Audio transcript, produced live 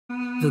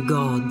The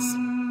gods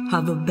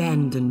have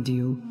abandoned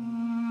you.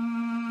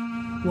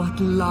 What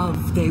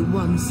love they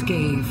once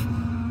gave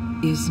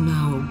is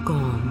now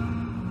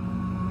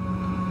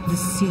gone. The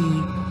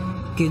sea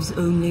gives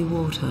only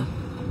water.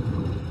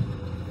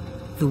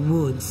 The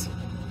woods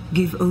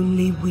give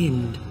only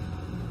wind.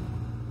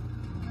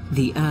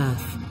 The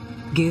earth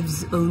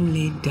gives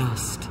only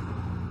dust.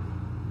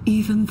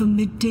 Even the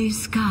midday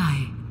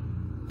sky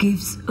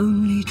gives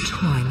only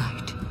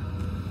twilight.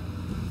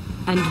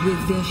 And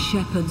with their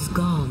shepherds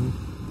gone,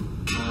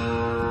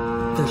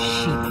 the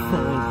sheep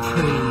fall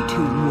prey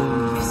to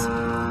wolves.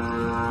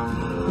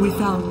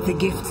 Without the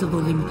gifts of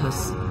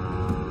Olympus,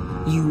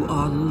 you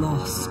are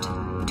lost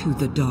to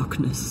the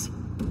darkness.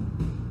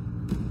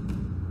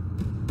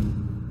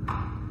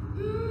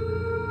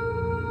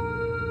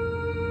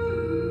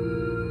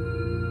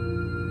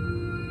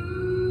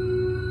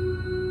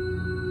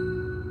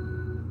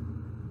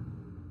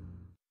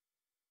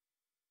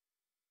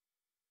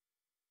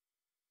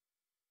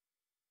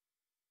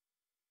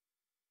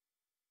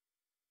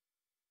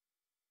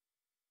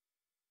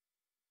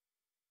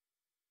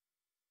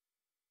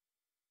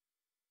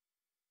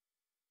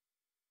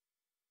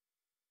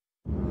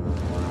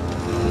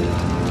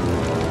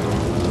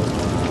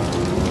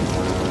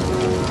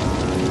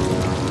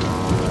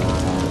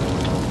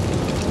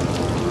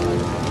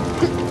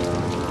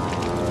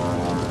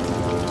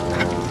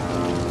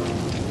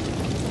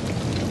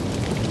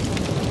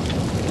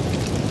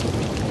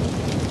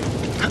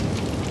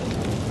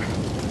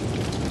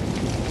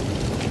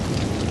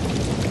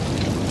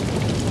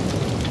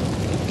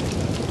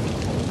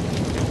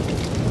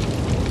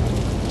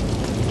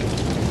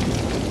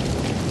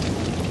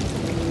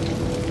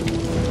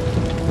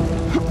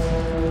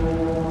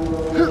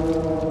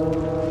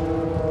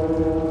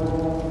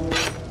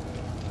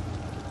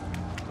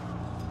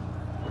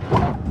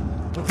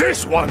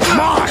 This one's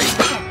mine!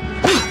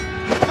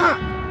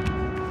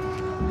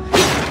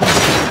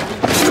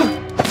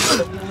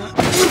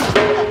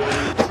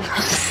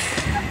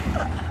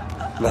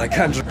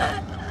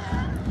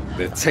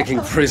 They're taking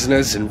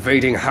prisoners,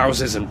 invading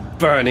houses, and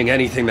burning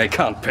anything they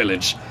can't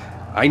pillage.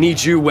 I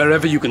need you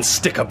wherever you can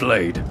stick a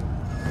blade.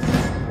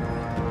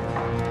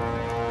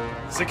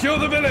 Secure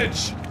the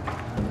village!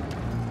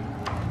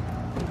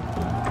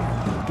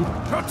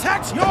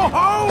 Protect your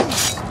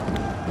homes!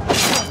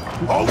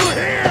 Over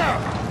here!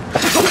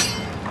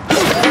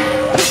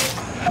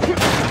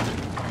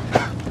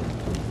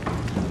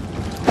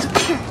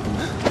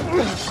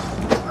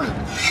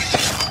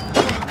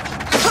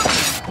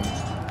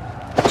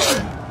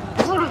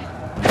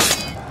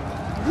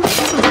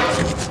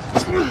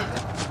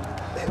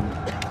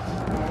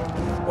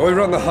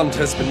 Oiron the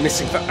Hunter's been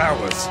missing for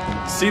hours.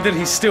 See that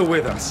he's still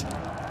with us.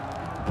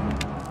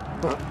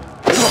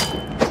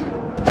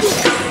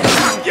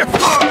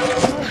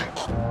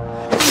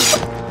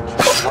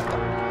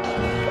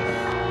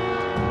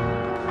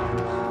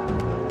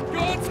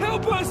 Gods,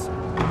 help us!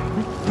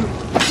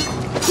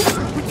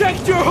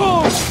 Protect your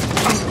home!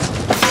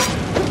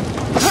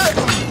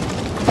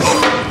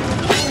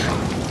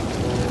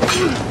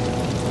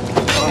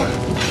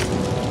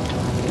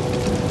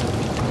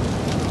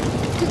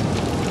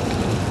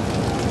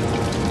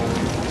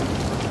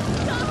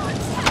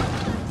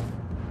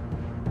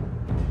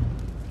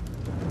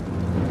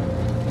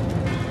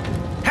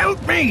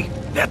 Help me!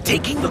 They're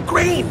taking the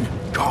grain!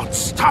 God,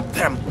 stop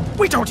them!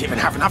 We don't even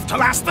have enough to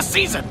last the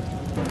season!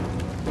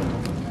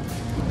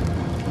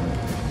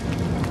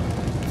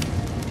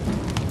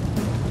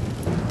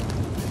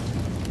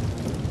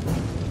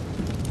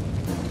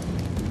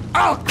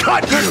 I'll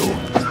cut you!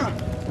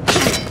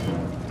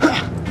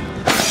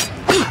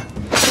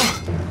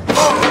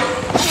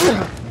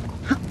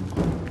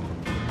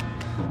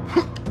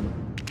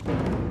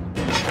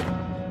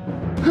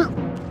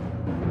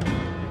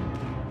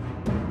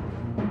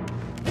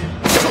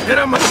 Hit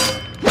him!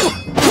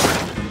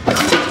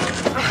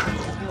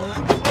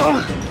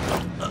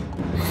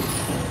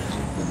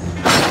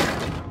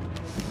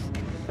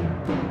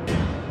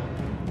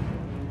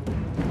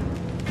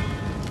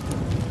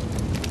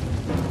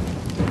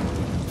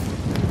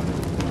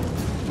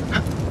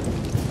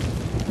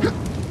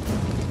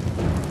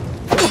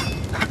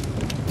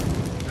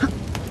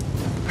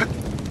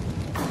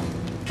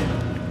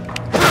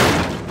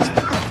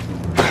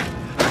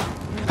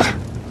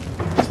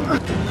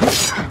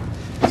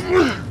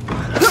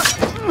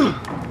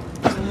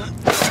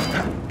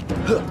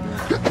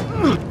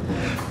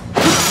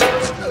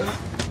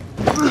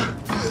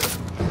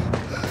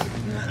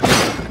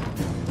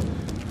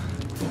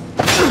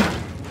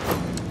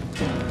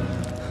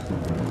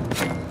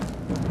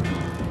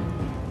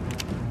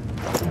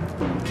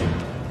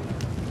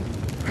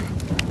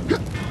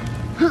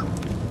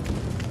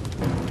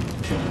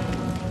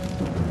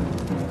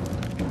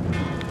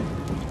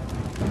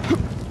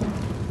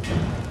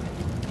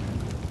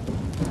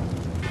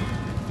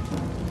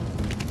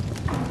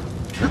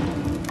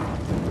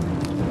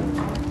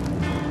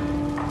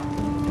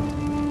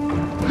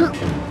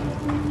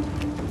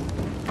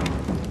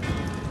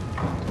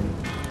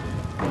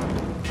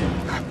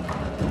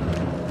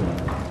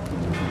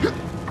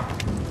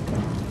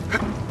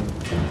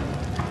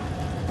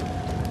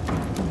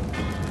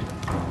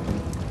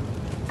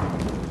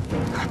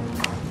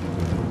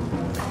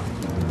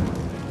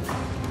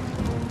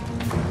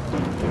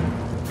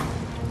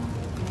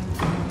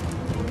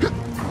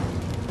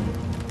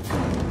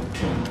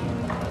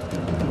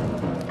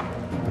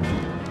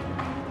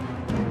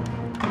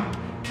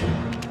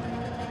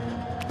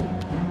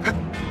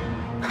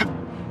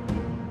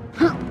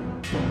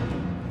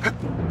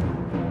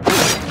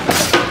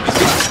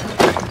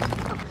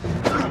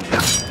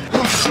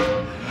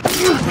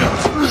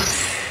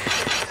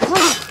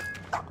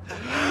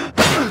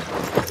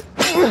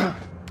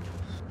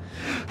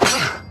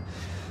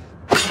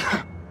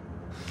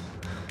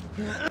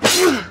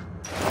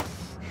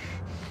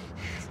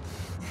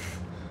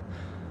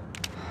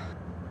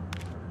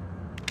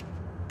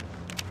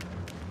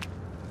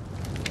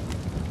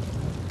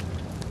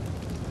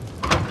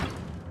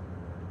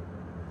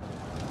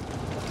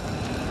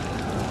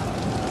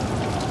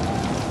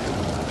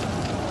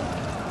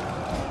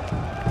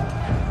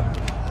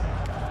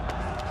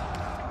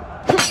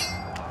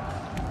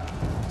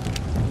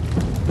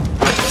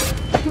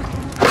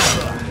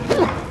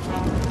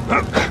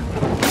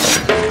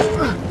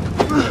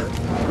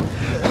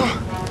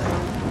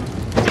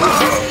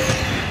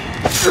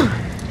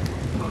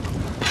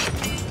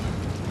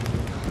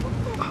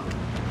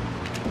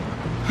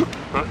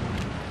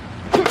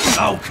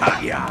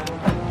 cut ya!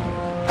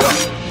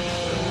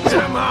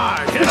 Come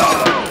on, hit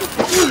him!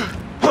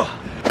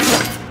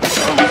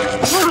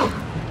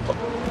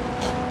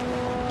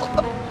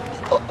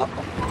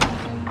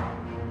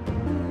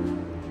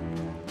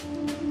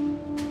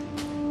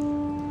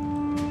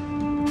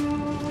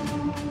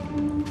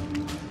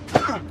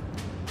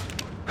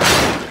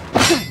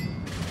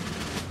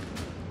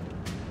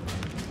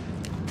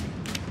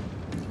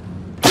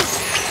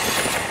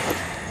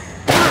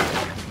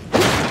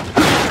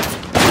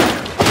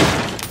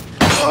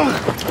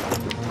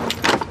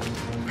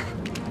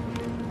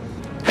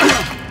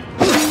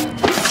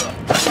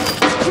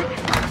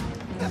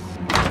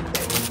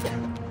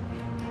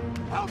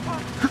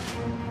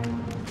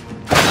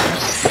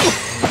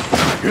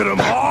 Hit him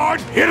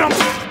hard! Hit him!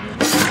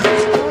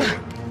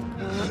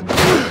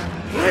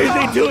 Why are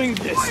they doing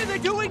this? Why are they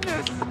doing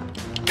this?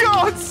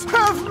 Gods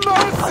have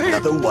mercy!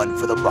 Another one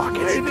for the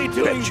market. Why are they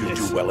doing Bet you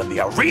this? do well in the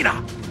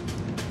arena!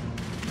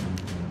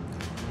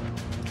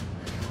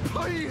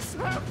 Please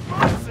have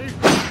mercy!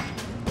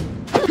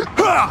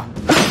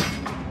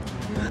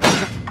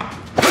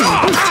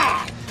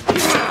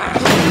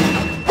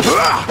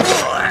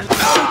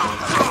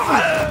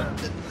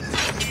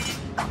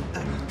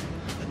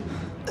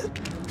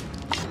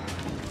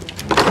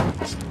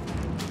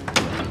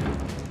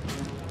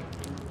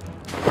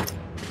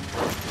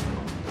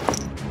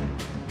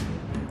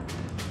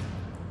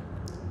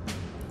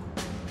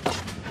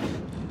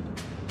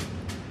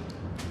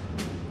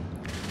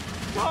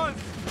 God,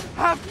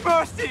 have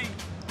mercy!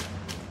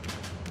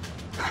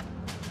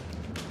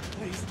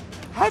 Please,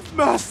 have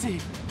mercy!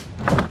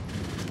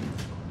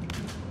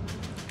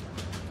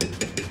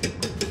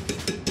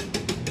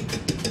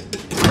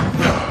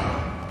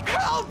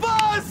 Help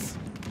us!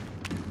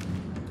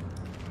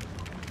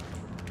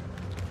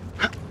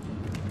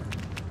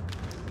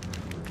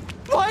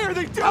 Why are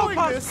they doing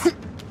this?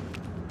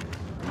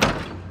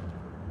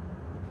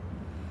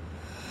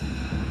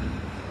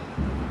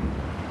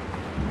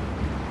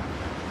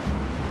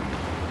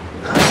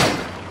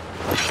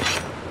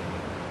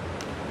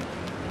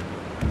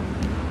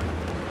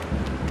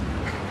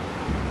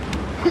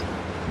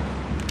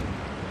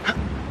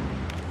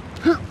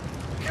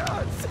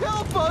 Gods,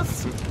 help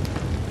us!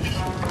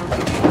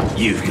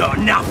 You've got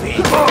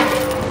nothing!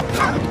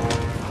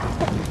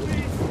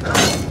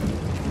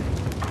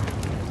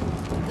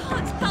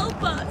 God,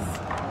 help us!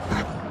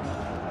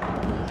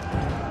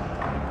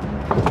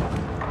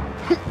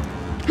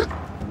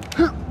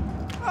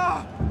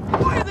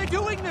 Why are they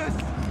doing this?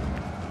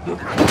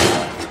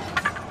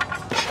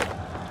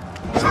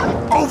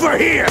 Over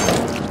here!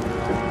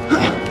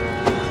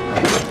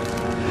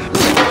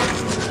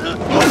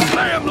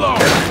 Lay him low!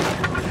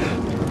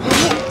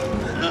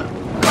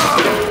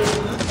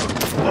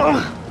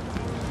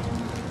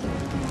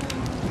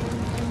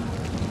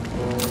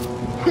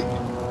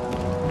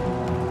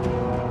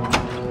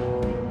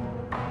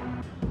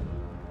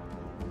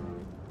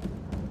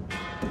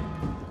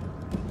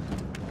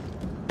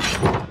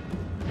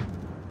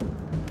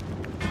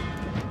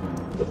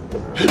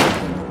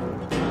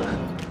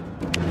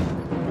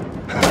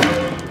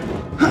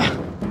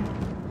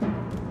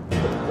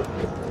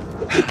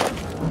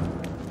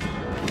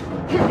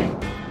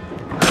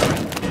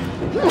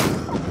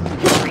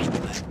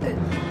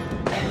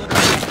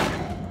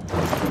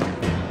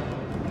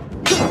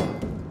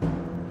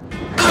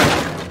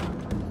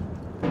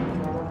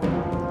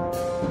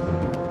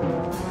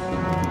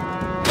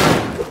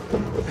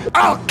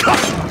 I'll cut!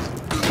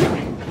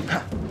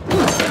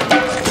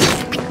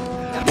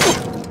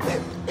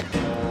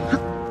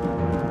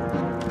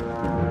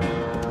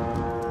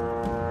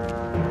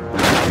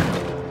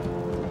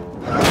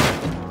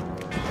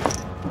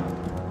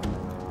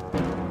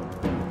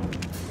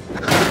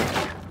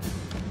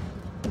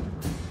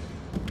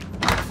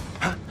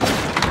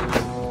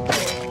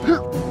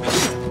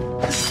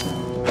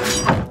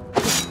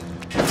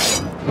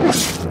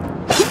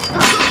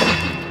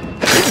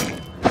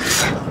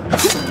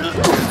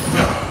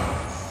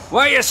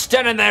 Why are you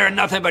standing there in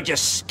nothing but your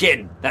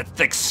skin? That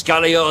thick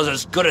skull of yours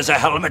as good as a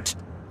helmet?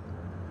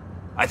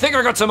 I think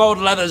I got some old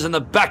leathers in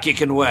the back you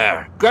can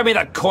wear. Grab me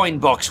that coin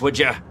box, would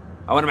you?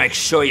 I want to make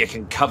sure you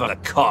can cover the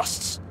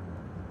costs.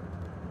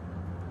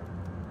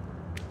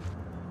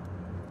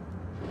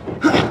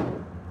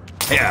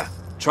 Here,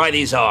 try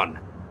these on.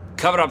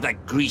 Cover up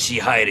that greasy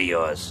hide of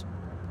yours.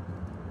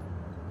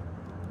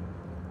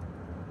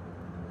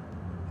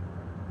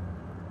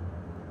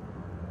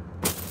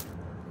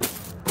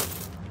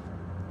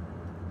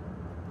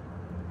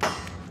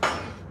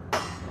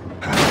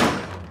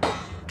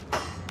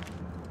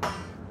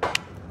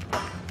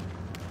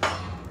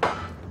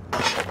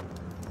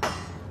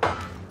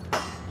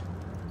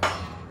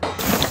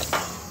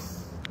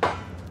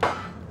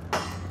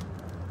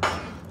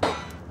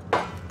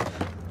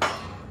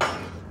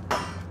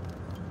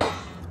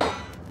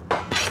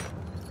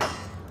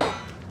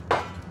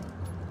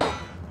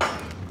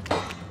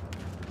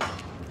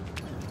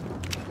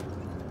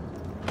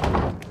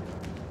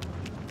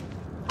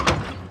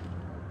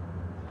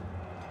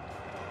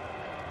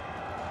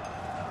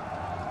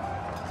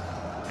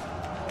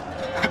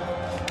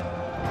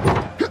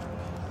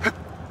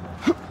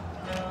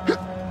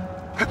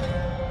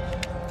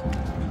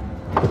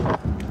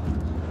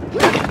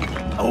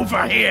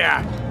 over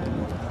here!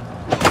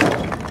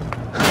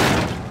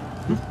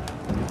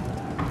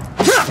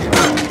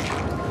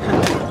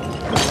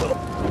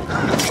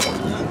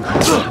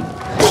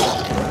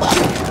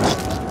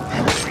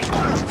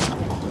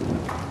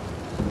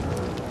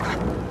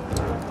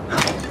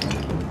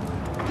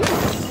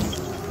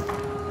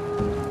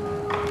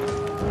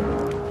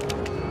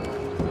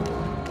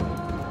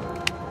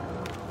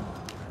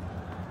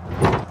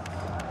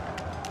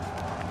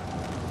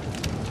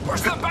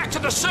 Push them back to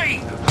the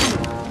sea!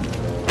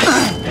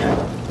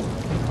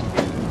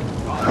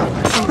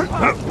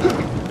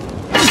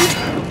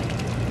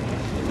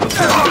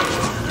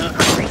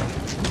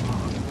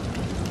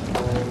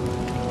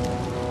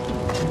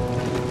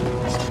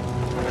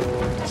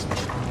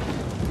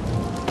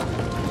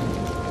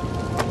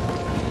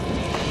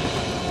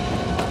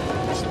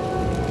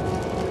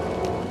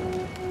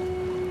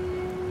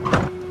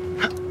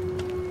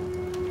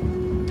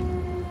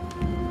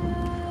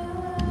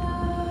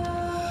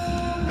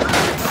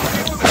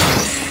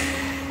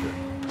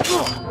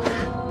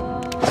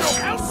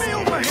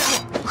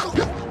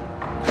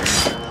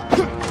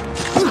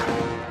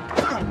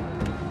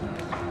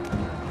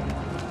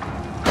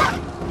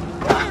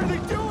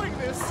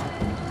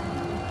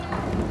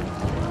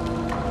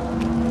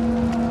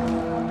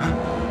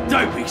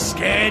 Don't be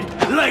scared.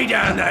 Lay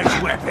down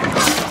those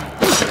weapons.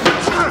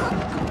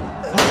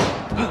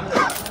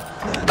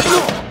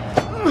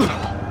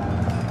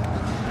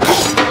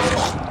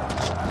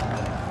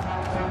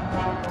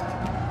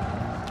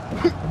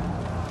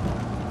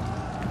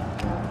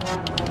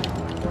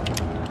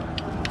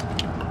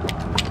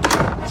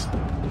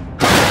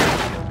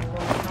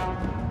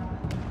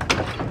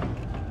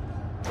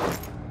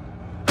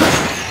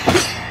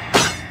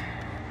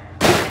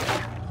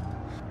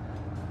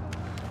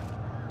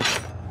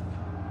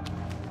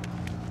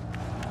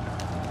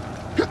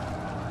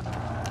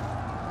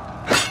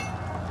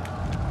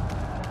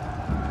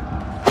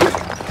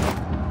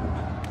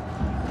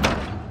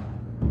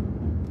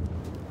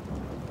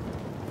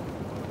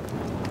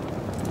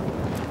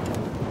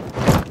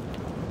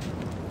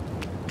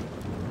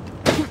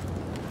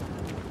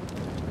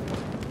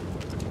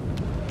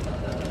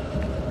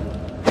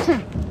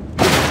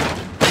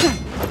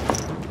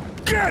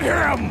 Get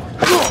him!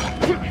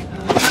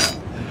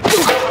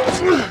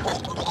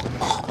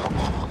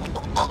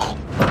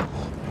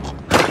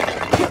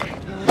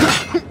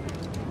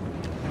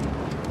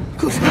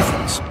 Good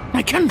heavens!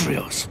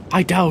 Nicandrios!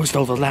 I doused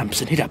all the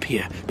lamps and hid up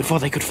here before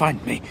they could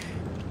find me.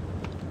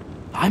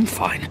 I'm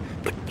fine,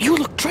 but you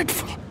look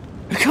dreadful.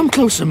 Come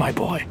closer, my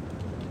boy.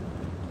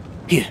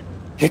 Here,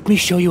 let me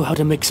show you how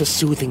to mix a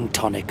soothing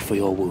tonic for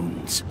your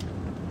wounds.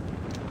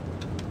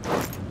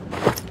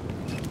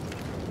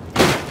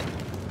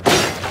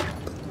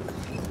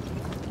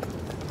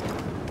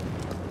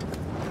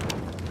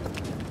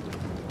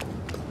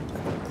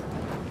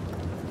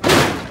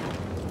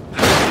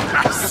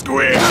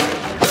 Squid!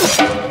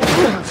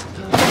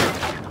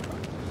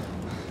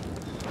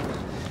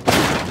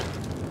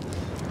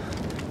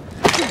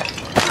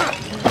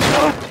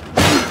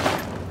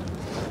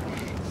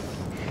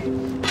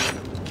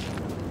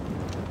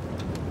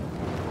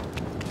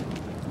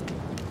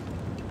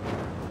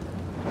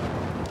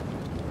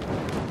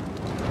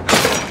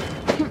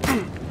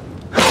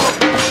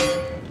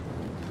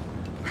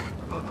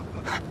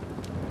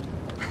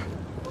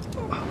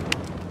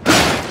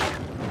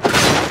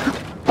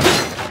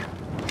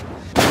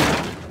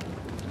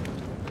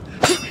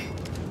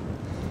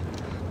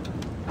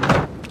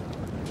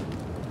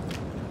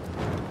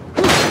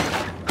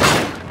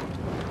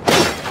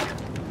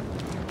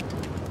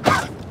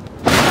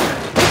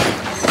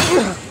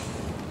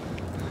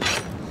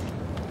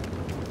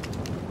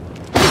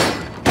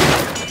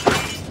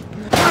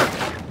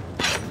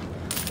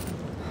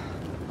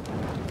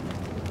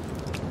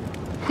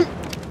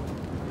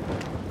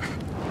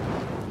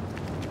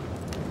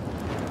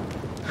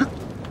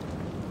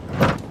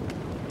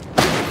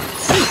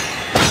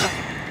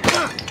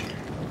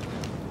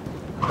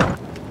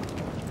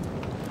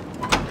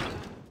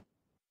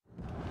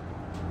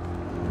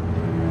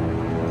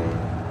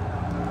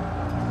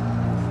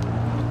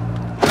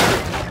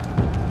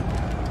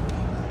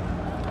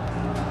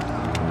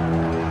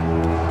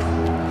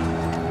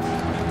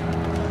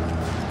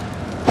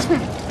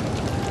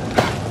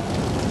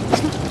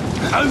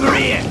 Over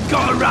here!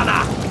 Got a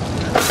runner!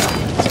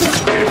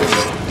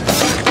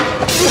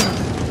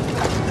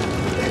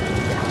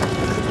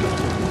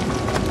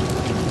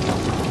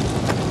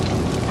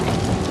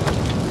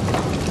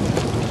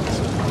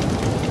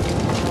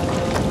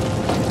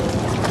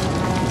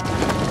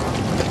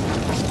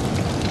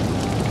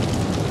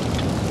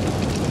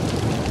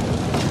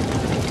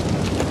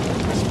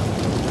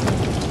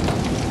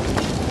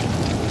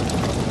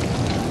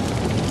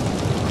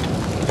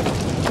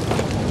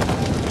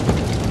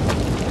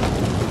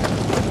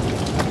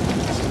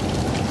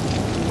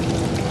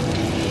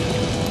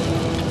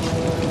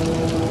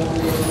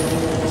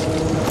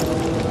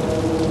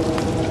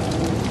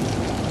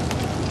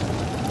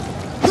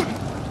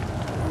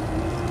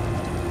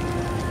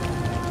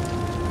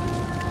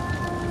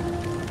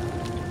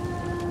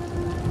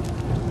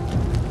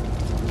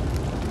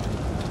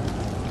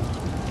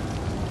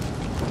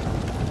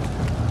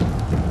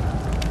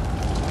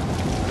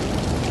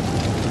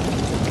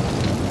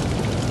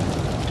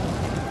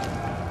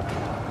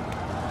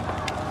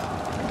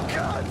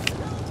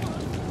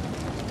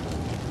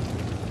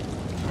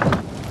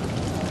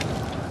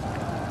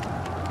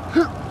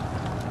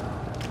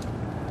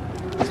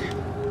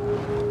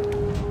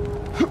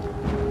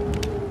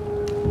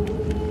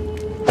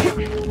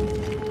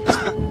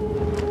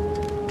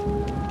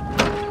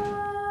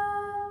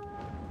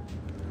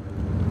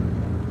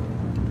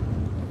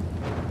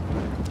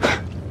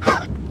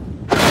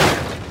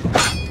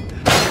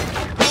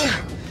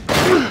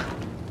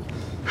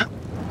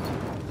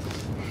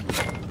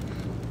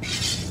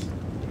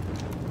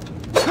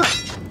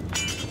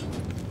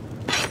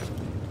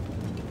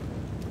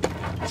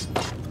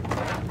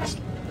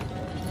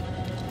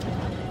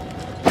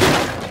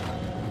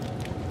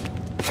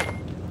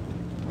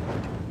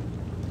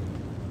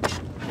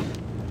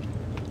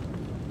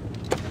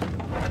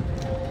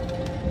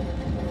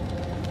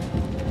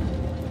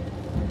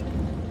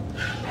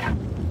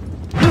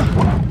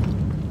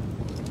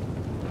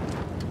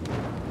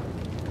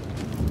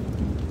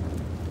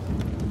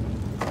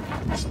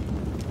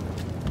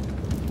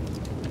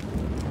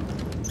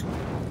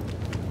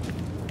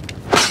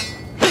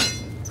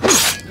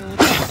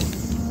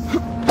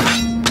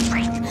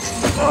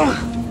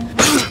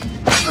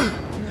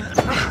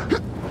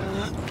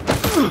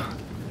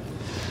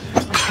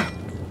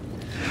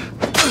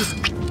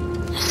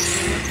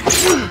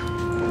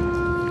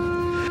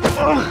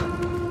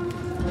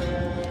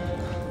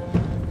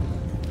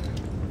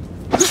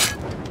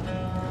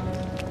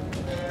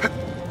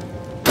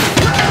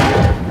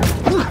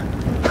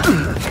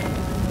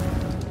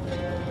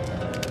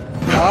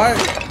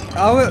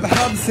 I went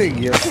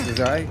hunting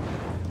yesterday.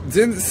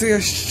 Didn't see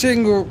a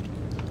single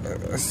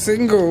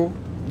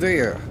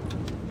deer.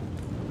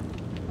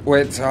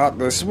 Went to hunt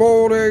this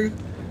morning.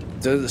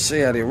 Didn't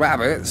see any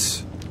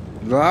rabbits.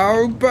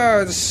 No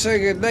birds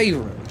singing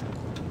either.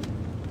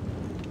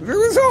 There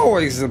was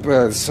always the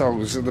bird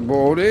songs in the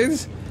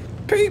mornings.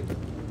 Peep,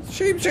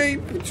 cheep,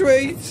 cheep,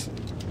 tweet.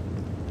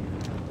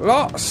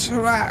 Lots of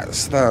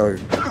rats though.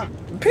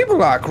 People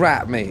like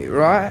rat meat,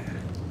 right?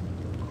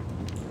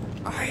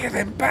 I hear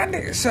them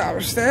bandits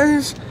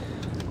upstairs.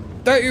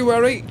 Don't you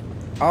worry,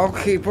 I'll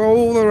keep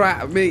all the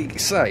rat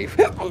meat safe.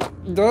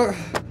 Don't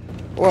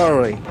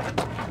worry.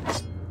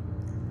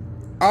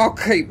 I'll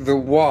keep the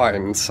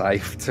wine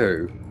safe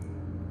too.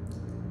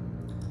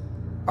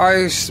 I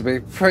used to be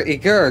pretty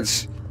good.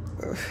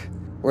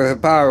 With a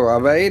bow, I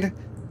mean.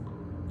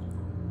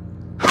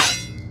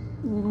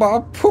 My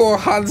poor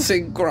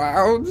hunting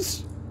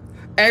grounds.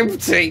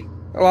 Empty,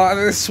 like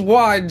this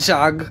wine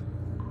jug.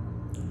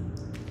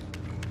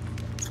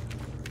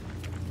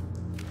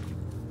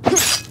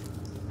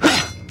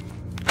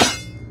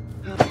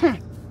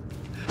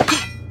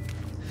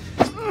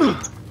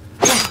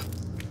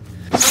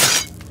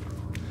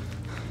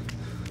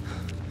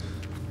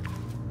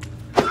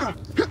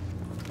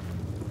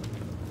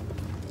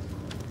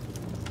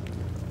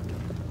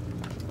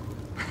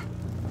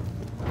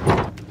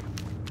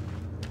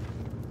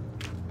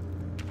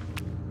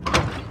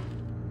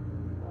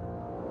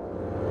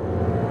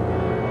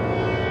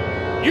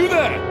 You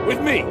there,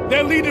 with me.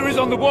 Their leader is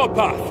on the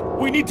warpath.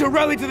 We need to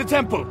rally to the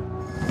temple.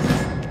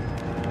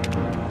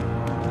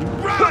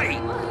 Rally!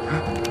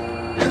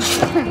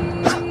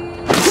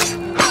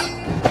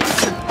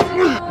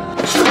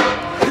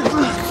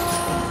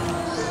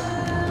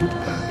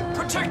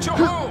 Protect your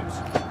homes!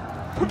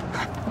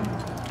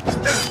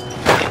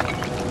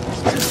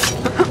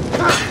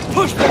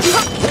 Push them!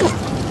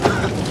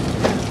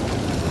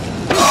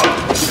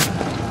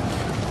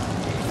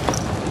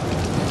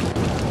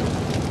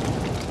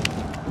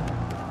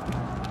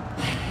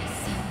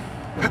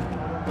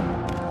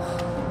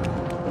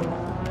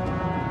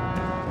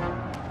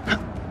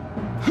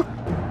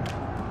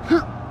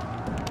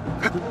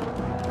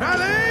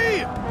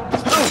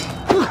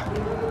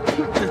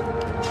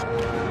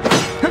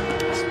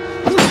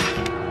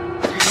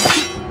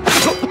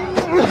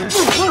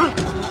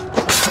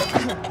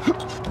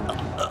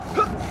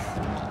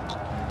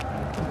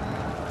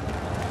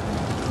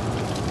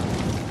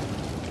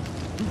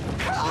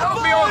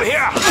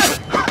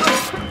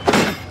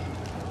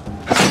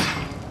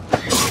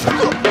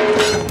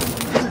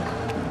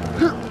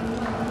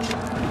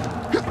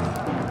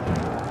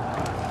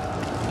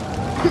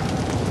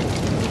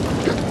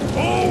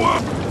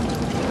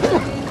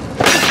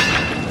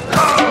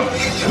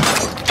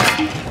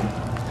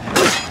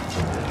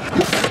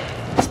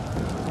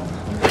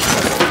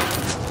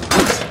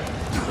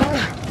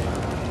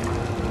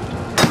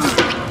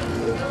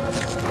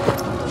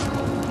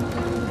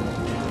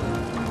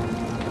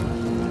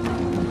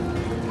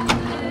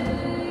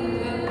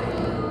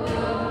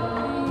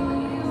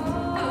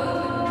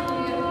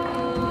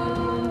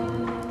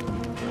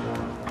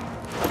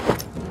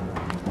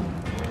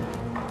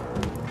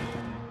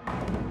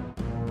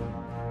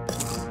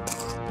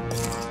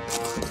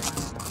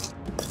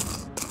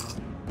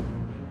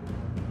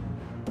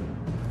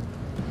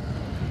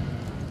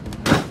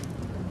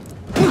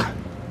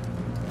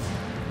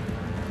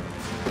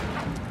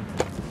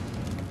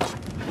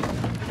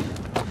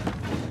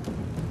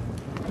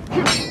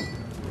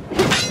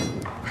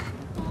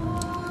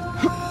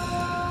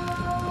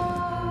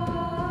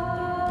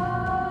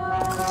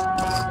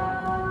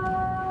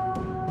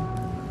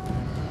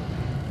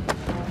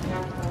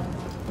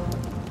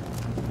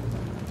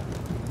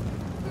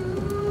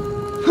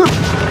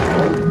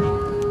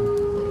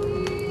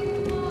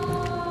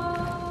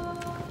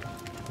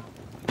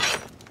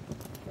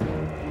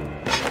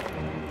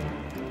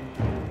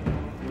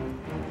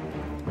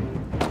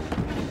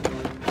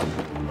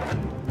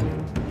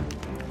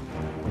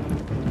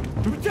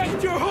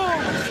 Protect your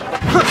homes!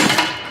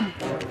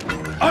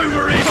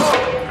 Over it!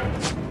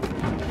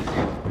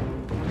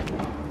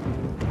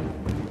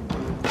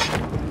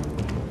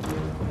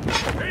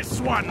 This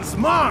one's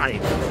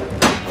mine!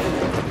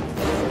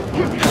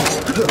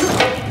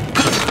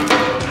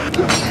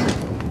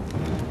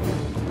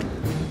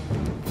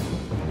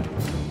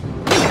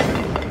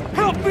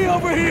 Help me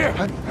over here!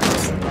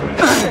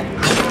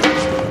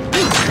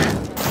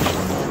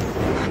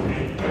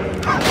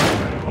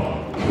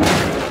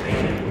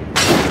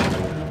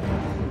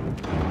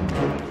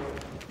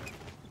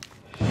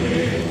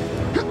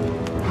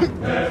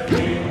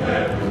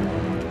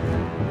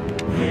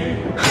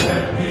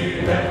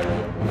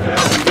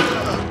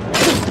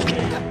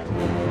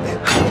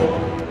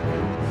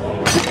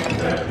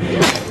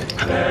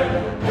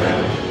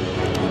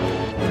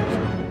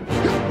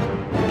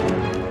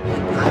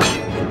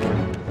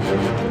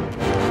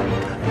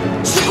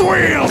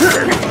 squeal!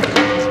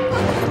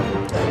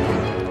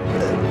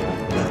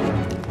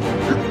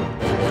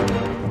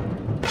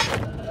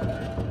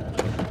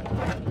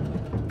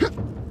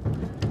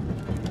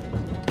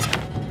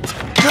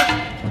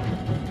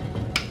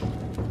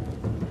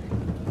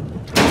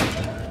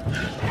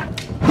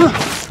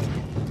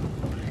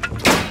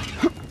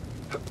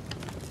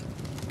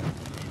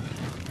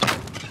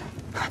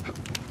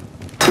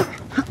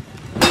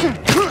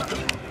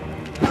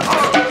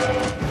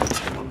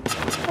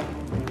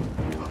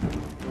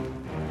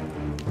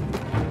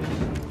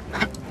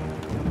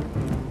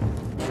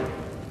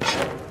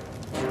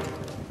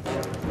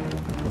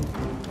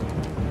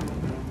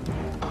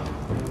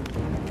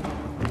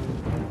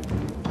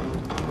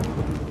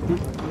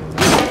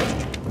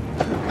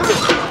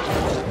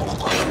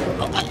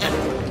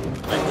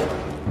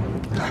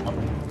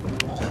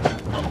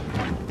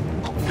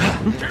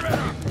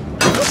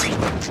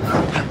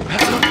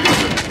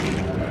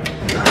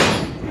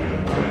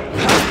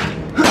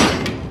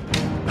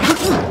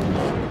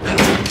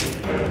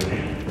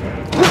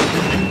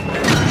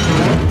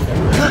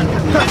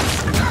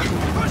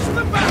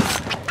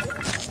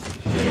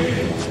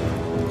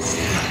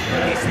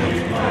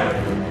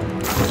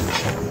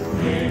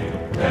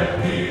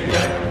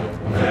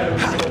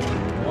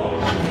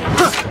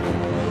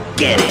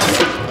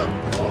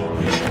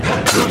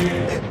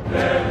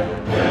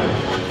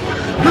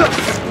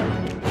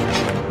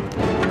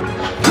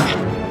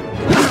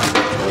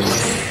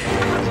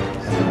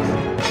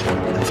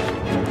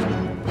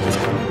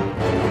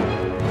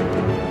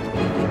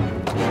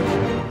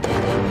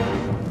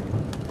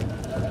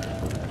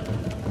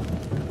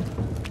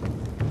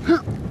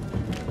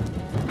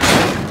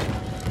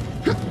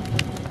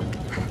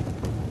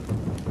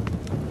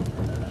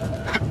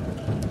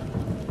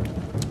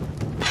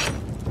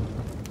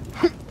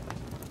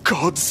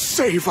 God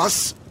save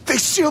us! They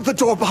sealed the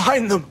door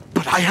behind them,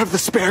 but I have the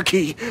spare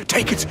key.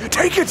 Take it!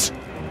 Take it!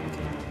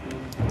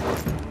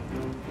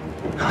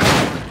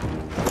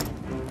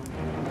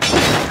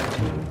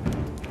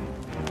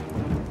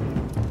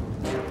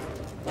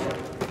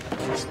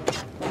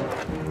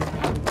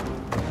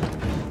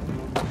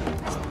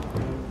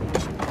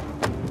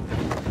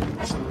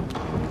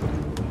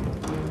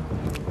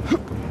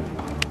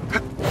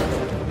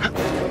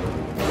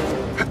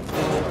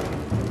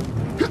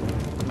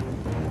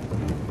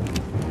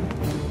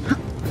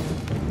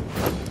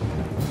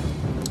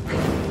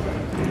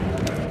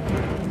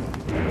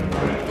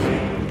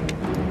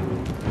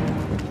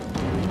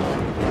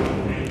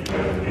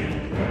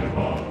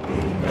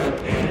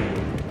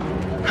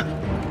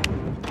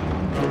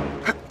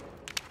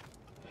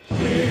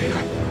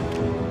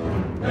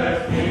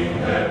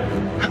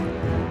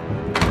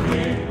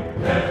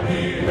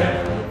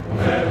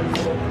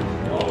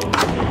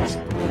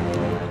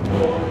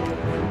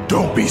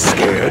 Don't be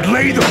scared,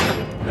 lay them!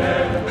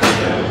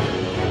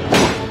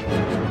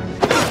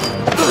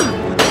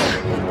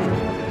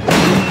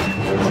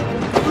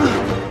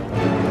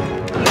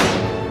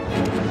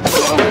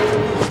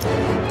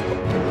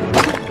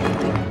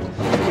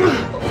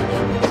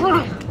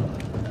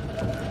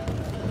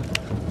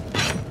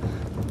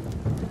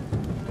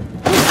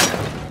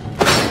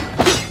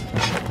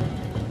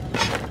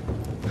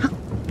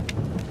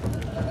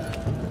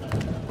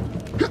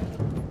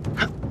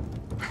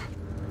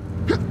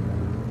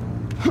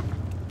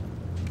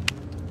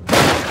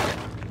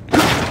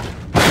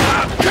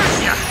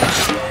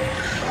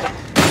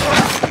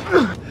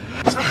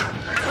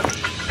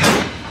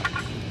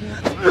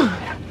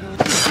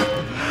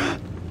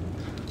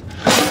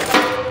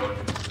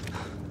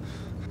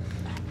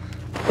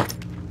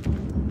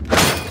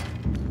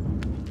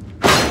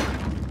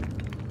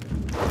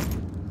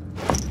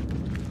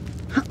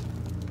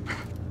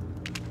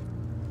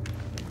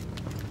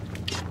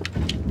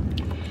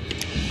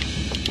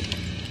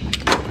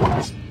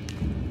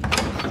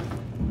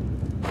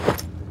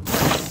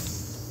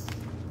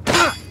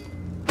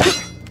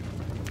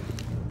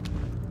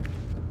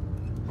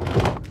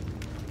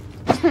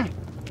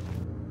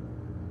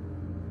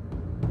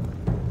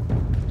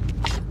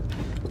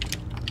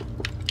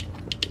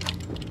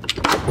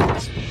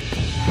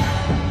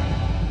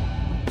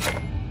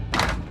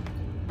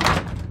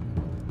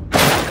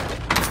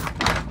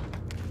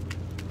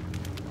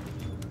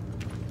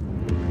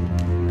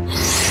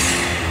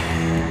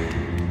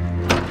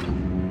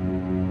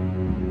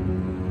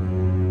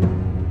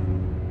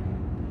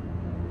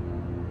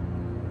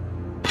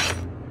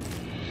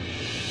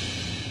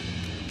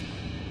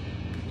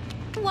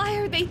 Why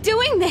are they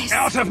doing this?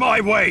 Out of my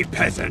way,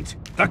 peasant!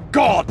 The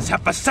gods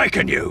have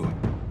forsaken you!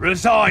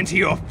 Resign to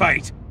your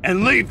fate,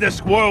 and leave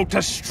this world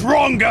to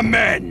stronger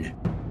men!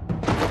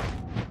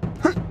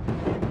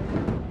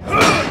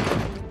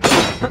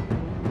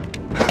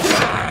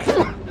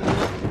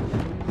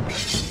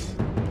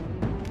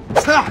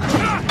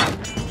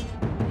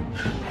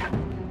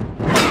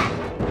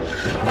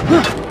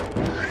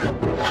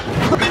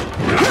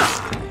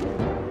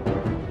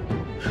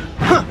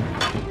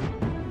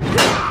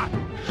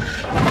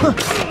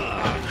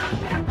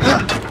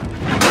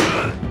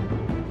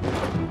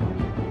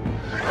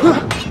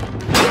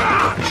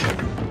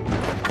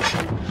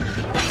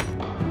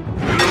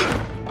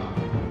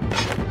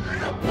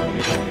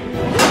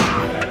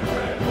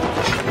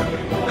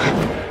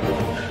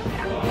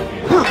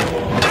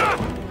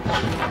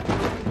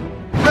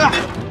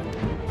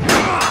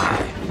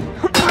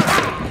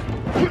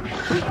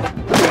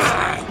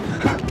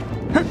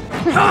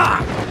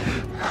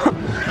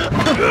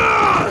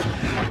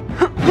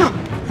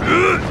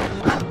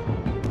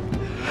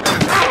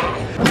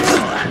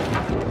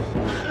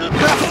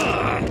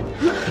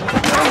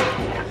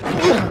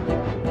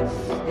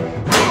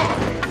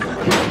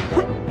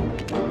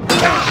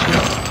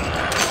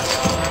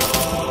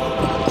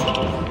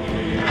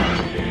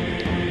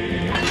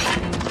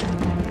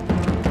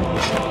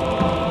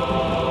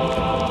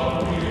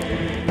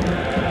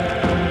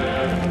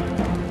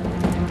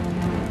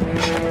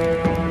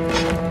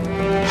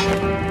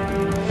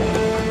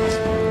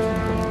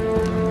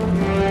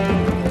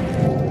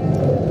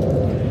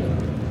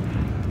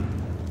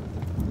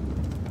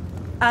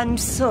 And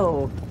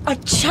so, a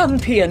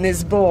champion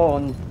is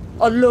born.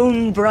 A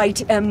lone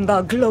bright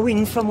ember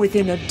glowing from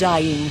within a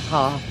dying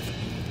hearth.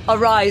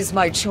 Arise,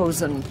 my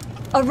chosen.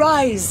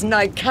 Arise,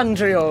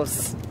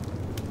 Nicandrios.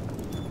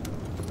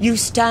 You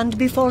stand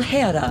before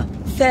Hera,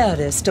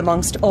 fairest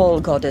amongst all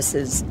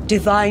goddesses,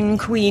 divine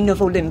queen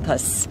of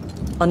Olympus.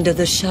 Under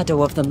the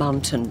shadow of the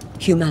mountain,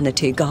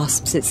 humanity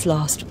gasps its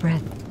last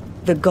breath.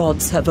 The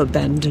gods have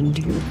abandoned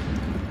you.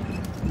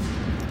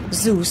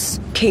 Zeus,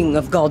 king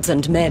of gods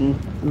and men,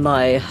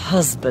 my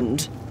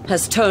husband,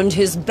 has turned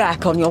his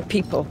back on your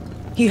people.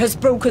 He has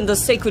broken the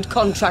sacred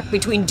contract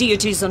between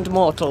deities and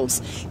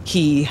mortals.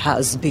 He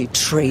has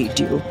betrayed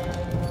you.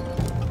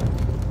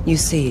 You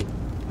see,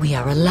 we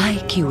are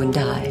alike, you and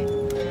I.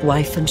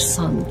 Wife and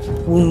son,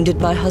 wounded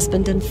by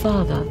husband and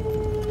father.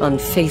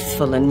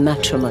 Unfaithful in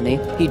matrimony,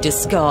 he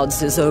discards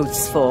his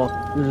oaths for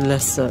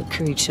lesser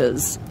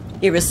creatures.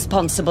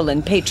 Irresponsible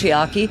in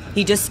patriarchy,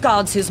 he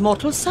discards his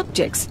mortal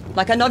subjects,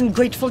 like an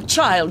ungrateful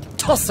child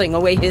tossing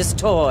away his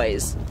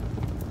toys.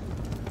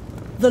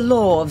 The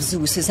law of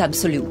Zeus is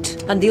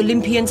absolute, and the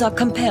Olympians are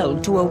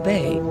compelled to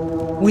obey.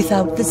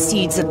 Without the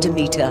seeds of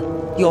Demeter,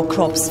 your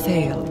crops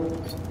fail.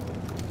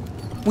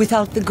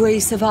 Without the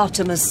grace of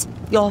Artemis,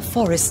 your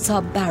forests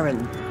are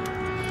barren.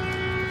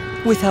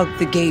 Without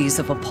the gaze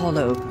of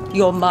Apollo,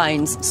 your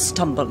minds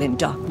stumble in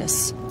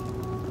darkness.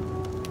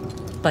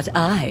 But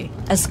I,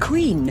 as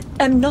queen,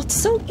 am not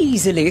so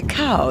easily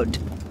cowed.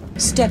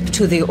 Step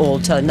to the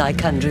altar,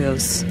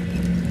 Nicandrios.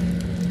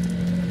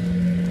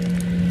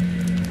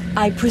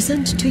 I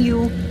present to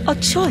you a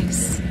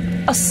choice.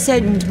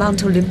 Ascend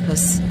Mount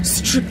Olympus,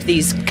 strip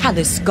these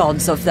callous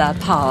gods of their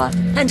power,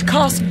 and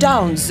cast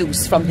down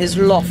Zeus from his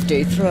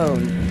lofty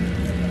throne.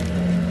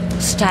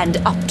 Stand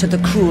up to the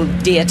cruel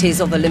deities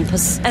of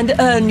Olympus and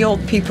earn your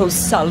people's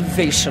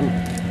salvation.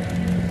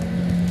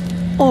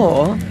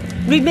 Or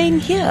remain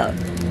here,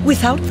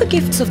 without the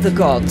gifts of the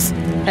gods,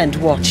 and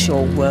watch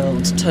your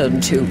world turn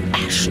to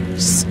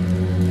ashes.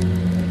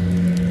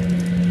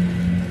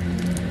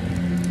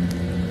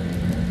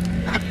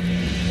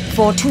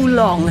 For too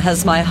long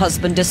has my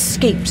husband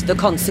escaped the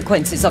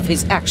consequences of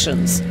his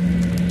actions.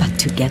 But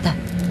together,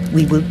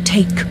 we will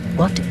take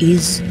what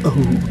is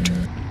owed.